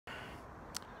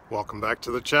Welcome back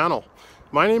to the channel.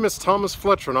 My name is Thomas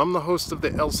Fletcher and I'm the host of the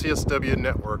LCSW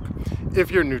Network.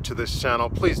 If you're new to this channel,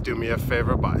 please do me a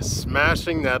favor by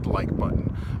smashing that like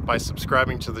button, by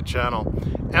subscribing to the channel,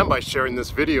 and by sharing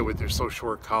this video with your social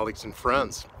work colleagues and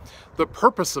friends. The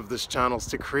purpose of this channel is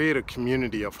to create a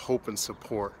community of hope and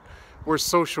support where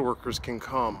social workers can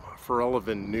come for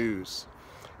relevant news,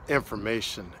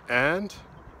 information, and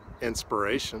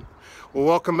inspiration. Well,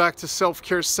 welcome back to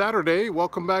Self-Care Saturday.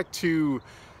 Welcome back to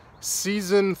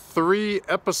Season 3,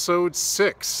 Episode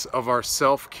 6 of our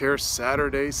Self-Care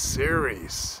Saturday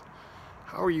series.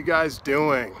 How are you guys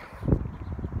doing?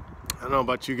 I don't know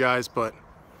about you guys, but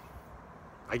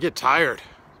I get tired.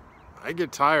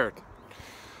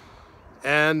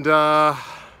 And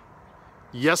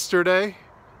yesterday,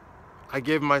 I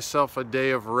gave myself a day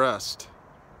of rest.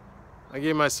 Because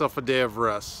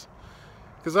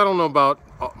I don't know about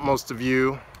most of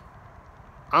you,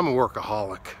 I'm a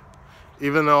workaholic.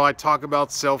 Even though I talk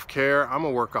about self-care, I'm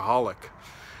a workaholic.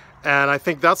 And I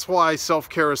think that's why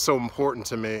self-care is so important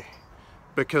to me,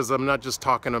 because I'm not just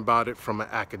talking about it from an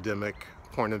academic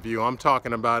point of view. I'm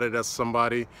talking about it as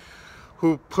somebody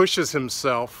who pushes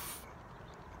himself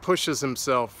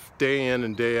day in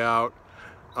and day out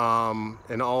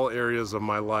in all areas of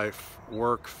my life: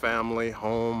 work, family,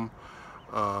 home.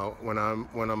 When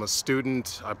I'm a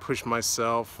student, I push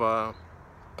myself.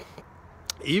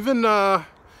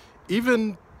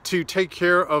 Even to take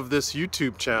care of this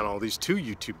YouTube channel, these 2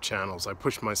 YouTube channels, I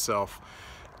push myself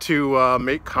to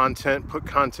make content, put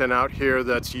content out here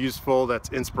that's useful, that's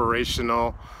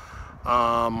inspirational.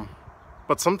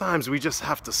 But sometimes we just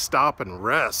have to stop and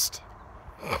rest.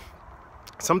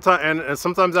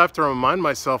 Sometimes I have to remind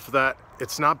myself that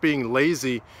it's not being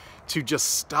lazy to just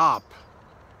stop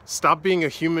being a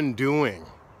human doing.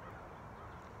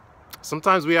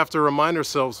 Sometimes we have to remind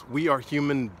ourselves we are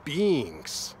human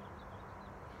beings.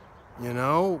 You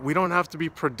know, we don't have to be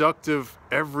productive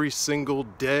every single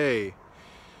day.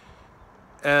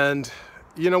 And,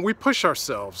 you know, we push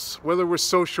ourselves, whether we're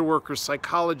social workers,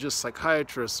 psychologists,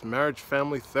 psychiatrists, marriage,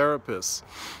 family therapists.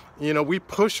 You know, we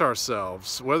push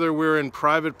ourselves, whether we're in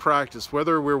private practice,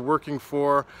 whether we're working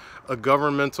for a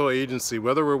governmental agency,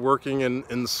 whether we're working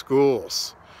in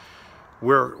schools.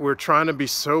 We're trying to be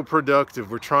so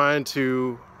productive. We're trying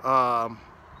to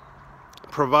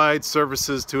provide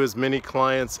services to as many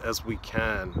clients as we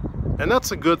can. And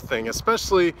that's a good thing,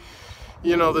 especially,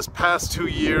 you know, this past 2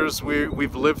 years,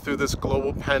 we've lived through this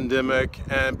global pandemic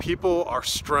and people are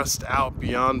stressed out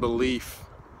beyond belief.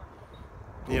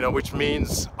 You know, which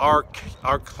means our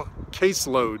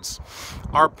caseloads,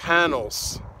 our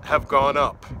panels have gone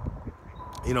up.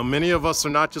 You know, many of us are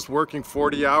not just working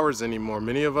 40 hours anymore.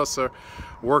 Many of us are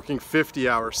working 50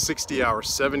 hours, 60 hours,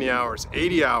 70 hours,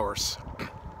 80 hours.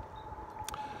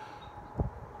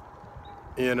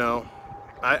 You know,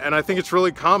 I think it's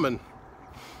really common.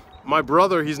 My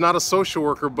brother, he's not a social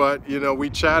worker, but, you know, we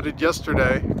chatted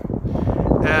yesterday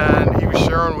and he was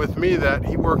sharing with me that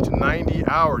he worked 90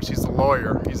 hours. He's a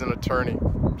lawyer, he's an attorney.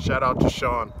 Shout out to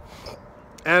Sean.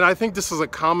 And I think this is a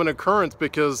common occurrence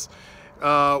because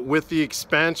with the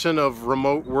expansion of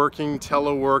remote working,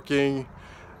 teleworking,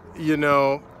 you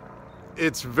know,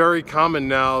 it's very common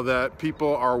now that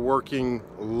people are working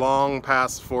long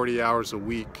past 40 hours a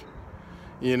week.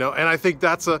 You know, and I think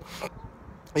that's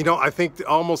I think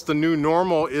almost the new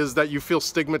normal is that you feel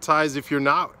stigmatized if you're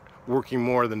not working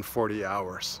more than 40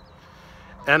 hours.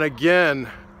 And again,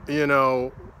 you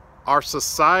know, our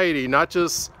society, not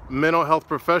just mental health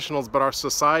professionals, but our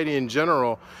society in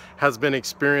general has been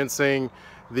experiencing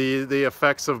the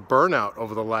effects of burnout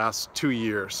over the last 2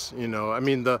 years. You know, I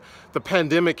mean, the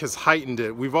pandemic has heightened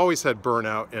it. We've always had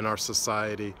burnout in our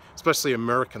society, especially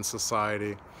American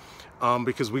society,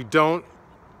 because we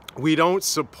don't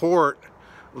support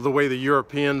the way the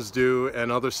Europeans do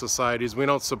and other societies. We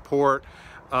don't support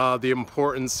the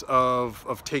importance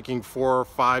of taking 4,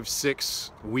 5,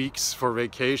 6 weeks for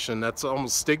vacation. That's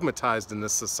almost stigmatized in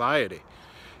this society.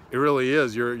 It really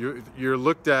is. You're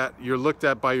looked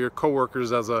at by your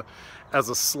coworkers as a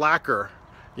slacker,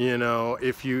 you know,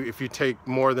 if you take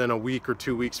more than a week or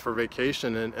 2 weeks for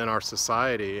vacation in our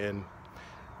society. And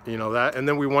you know that, and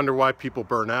then we wonder why people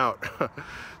burn out.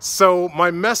 So my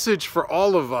message for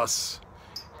all of us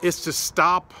is to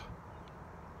stop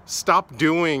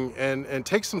doing and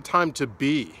take some time to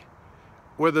be,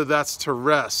 whether that's to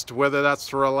rest, whether that's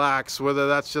to relax, whether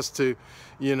that's just to,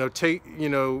 you know, take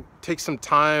some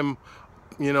time,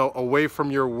 you know, away from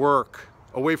your work,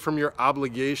 away from your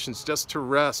obligations, just to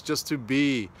rest, just to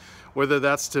be, whether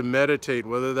that's to meditate,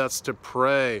 whether that's to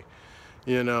pray,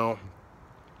 you know.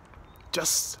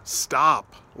 Just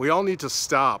stop. We all need to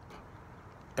stop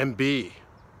and be.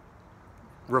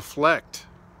 reflect,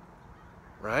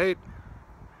 right?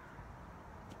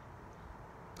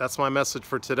 That's my message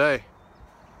for today,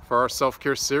 for our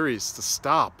self-care series, to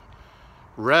stop,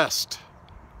 rest,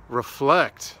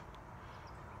 reflect.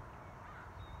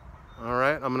 All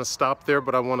right, I'm gonna stop there,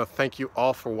 but I wanna thank you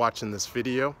all for watching this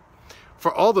video.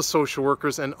 For all the social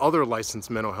workers and other licensed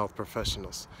mental health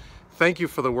professionals, thank you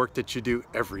for the work that you do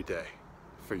every day,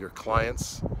 for your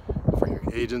clients, for your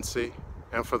agency,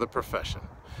 and for the profession.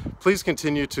 Please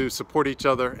continue to support each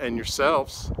other and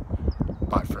yourselves.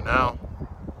 Bye for now.